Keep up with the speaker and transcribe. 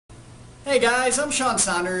Hey guys, I'm Sean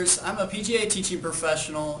Saunders. I'm a PGA teaching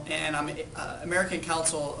professional and I'm American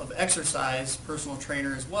Council of Exercise personal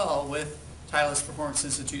trainer as well with Titleist Performance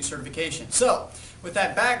Institute certification. So with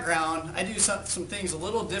that background, I do some things a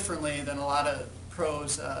little differently than a lot of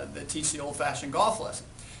pros that teach the old-fashioned golf lesson.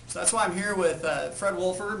 So that's why I'm here with Fred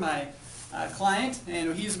Wolford, my client,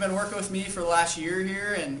 and he's been working with me for the last year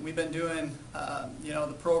here, and we've been doing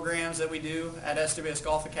the programs that we do at SWS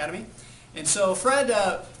Golf Academy. And so, Fred,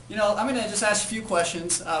 I'm going to just ask a few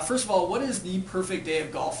questions. First of all, what is the perfect day of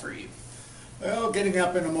golf for you? Well, getting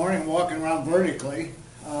up in the morning, walking around vertically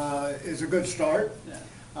is a good start.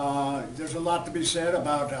 Yeah. There's a lot to be said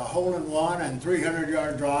about hole-in-one and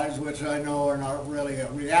 300-yard drives, which I know are not really a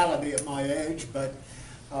reality at my age, but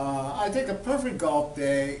I think a perfect golf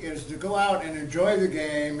day is to go out and enjoy the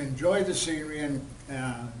game, enjoy the scenery and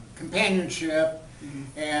companionship,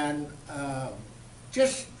 and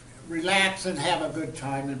just relax and have a good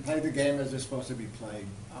time and play the game as it's supposed to be played.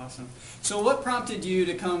 Awesome. So what prompted you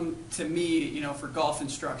to come to me, for golf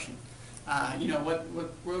instruction? What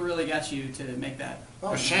really got you to make that?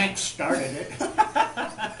 Well, Shanks started it.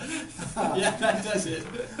 Yeah, that does it.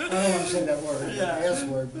 I don't want to say that word, Yeah. the S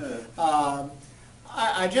word.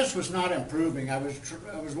 I just was not improving. I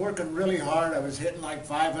was working really hard. I was hitting like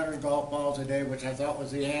 500 golf balls a day, which I thought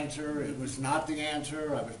was the answer. It was not the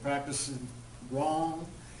answer. I was practicing wrong.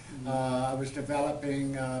 I was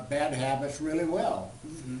developing bad habits really well.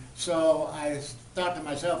 So I thought to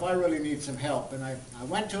myself, I really need some help. And I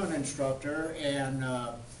went to an instructor, and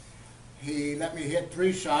he let me hit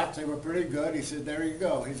 3 shots. They were pretty good. He said, there you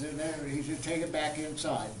go. He said, take it back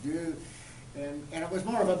inside. And it was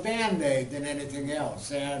more of a Band-Aid than anything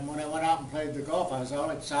else. And when I went out and played the golf, I was all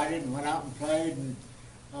excited and went out and played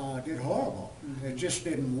and did horrible. It just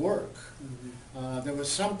didn't work. There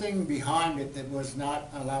was something behind it that was not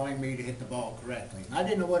allowing me to hit the ball correctly. I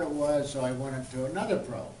didn't know what it was, so I went to another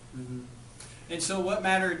pro. And so what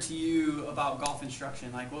mattered to you about golf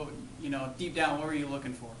instruction? Like, what, deep down, what were you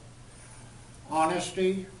looking for?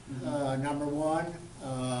 Honesty, number one,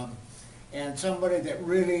 and somebody that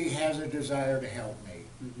really has a desire to help me,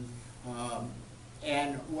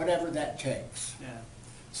 and whatever that takes. Yeah.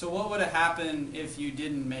 So what would have happened if you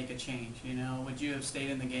didn't make a change? Would you have stayed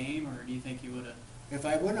in the game, or do you think you would have? If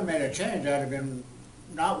I wouldn't have made a change, I'd have been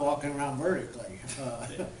not walking around vertically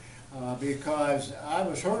because I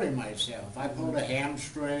was hurting myself. I pulled a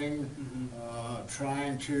hamstring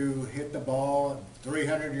trying to hit the ball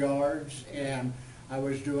 300 yards, and I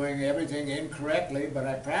was doing everything incorrectly, but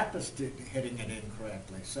I practiced hitting it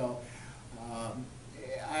incorrectly. So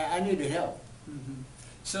I needed help.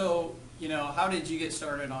 So, how did you get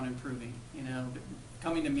started on improving?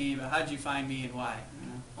 Coming to me, but how did you find me and why?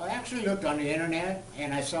 I actually looked on the internet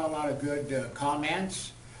and I saw a lot of good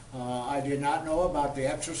comments. I did not know about the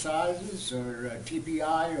exercises or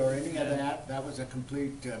TPI or any of that. That was a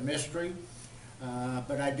complete mystery.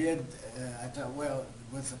 But I thought, well,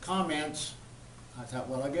 with the comments, I thought,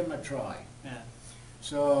 well, I'll give them a try. Yeah.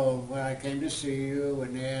 So when I came to see you,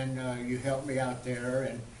 and then you helped me out there,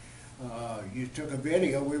 and you took a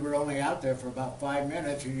video. We were only out there for about 5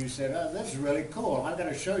 minutes, and you said, oh, this is really cool. I'm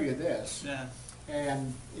going to show you this. Yeah.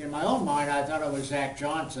 And in my own mind, I thought it was Zach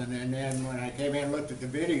Johnson, and then when I came in and looked at the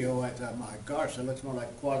video, I thought, my gosh, it looks more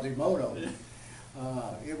like Quasimodo.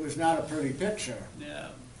 It was not a pretty picture. Yeah,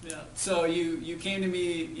 yeah. So you came to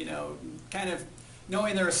me, kind of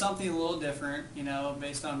knowing there was something a little different,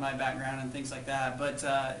 based on my background and things like that. But,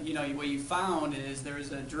 what you found is there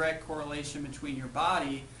was a direct correlation between your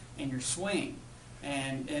body and your swing.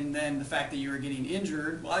 And then the fact that you were getting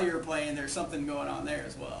injured while you were playing, there's something going on there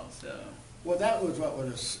as well. So. Well, that was what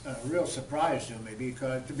was a real surprise to me,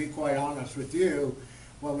 because to be quite honest with you,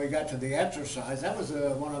 when we got to the exercise, that was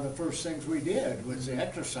one of the first things we did was the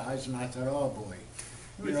exercise, and I thought, oh boy,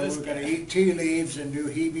 we're going to eat tea leaves and do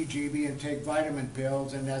heebie-jeebie and take vitamin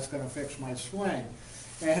pills, and that's going to fix my swing.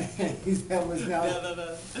 And that was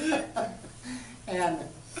not.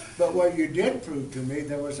 But what you did prove to me,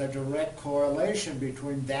 there was a direct correlation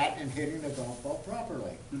between that and hitting the golf ball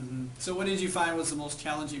properly. So what did you find was the most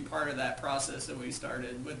challenging part of that process that we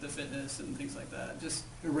started with the fitness and things like that? Just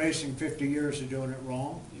erasing 50 years of doing it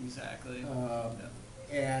wrong. Exactly.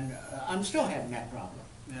 And I'm still having that problem.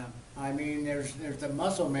 Yeah. I mean, there's the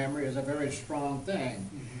muscle memory is a very strong thing,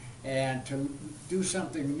 and to do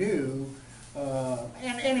something new.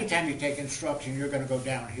 And anytime you take instruction, you're going to go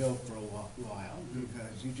downhill for a while,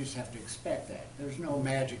 because you just have to expect that. There's no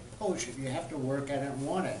magic potion. You have to work at it and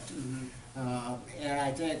want it. And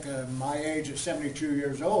I think my age at 72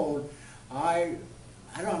 years old, I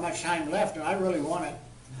don't have much time left, and I really want it.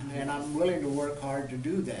 and I'm willing to work hard to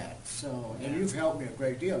do that. So, and you've helped me a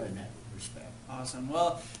great deal in that. respect. Awesome.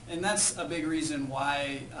 Well, and that's a big reason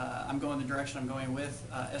why I'm going the direction I'm going with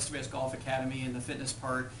SWS Golf Academy and the fitness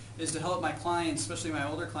part, is to help my clients, especially my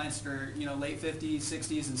older clients that are late 50s,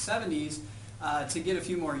 60s, and 70s, to get a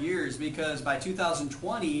few more years, because by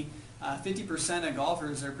 2020, 50% of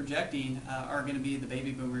golfers they're projecting are going to be the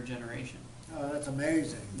baby boomer generation. Oh, that's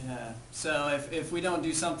amazing. Yeah. So if we don't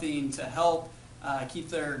do something to help keep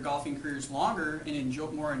their golfing careers longer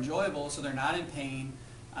and more enjoyable, so they're not in pain,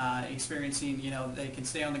 experiencing, they can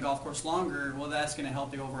stay on the golf course longer, well, that's going to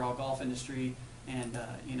help the overall golf industry and,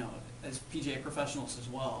 as PGA professionals as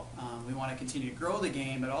well. We want to continue to grow the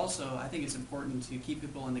game, but also I think it's important to keep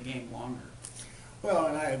people in the game longer. Well,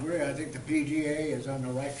 and I agree. I think the PGA is on the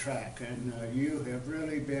right track, and you have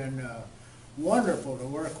really been wonderful to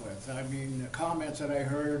work with. I mean, the comments that I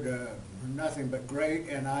heard were nothing but great,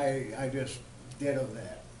 and I just ditto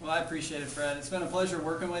that. Well, I appreciate it, Fred. It's been a pleasure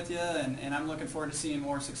working with you, and I'm looking forward to seeing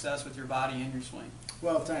more success with your body and your swing.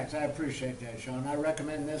 Well, thanks. I appreciate that, Sean. I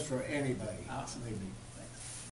recommend this for anybody. Awesome. Believe me.